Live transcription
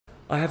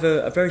I have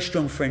a very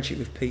strong friendship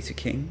with Peter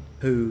King,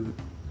 who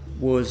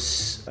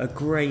was a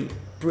great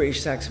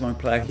British saxophone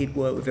player. He'd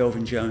worked with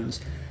Elvin Jones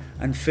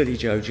and Philly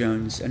Joe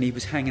Jones, and he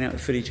was hanging out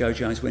with Philly Joe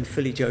Jones when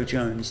Philly Joe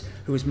Jones,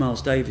 who was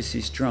Miles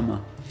Davis's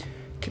drummer,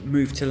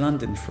 moved to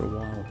London for a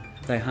while.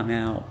 They hung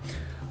out.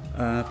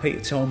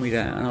 Peter told me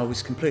that, and I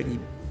was completely,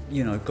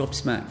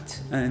 gobsmacked.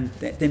 And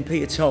then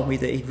Peter told me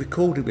that he'd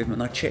recorded with him,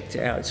 and I checked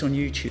it out. It's on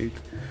YouTube.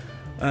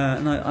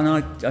 And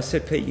I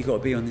said, Pete, you've got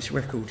to be on this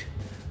record.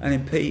 And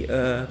then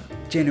Peter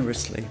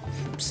generously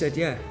said,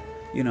 yeah.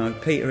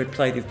 Peter had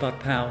played with Bud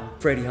Powell,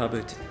 Freddie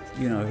Hubbard.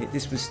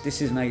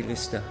 This is an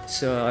A-lister.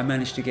 So I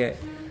managed to get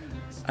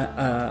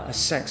a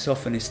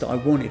saxophonist that I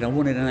wanted. I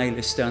wanted an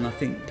A-lister, and I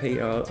think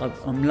Peter,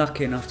 I'm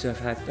lucky enough to have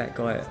had that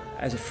guy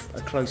as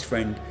a close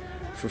friend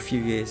for a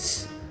few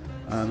years.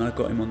 I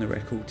got him on the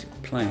record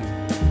playing.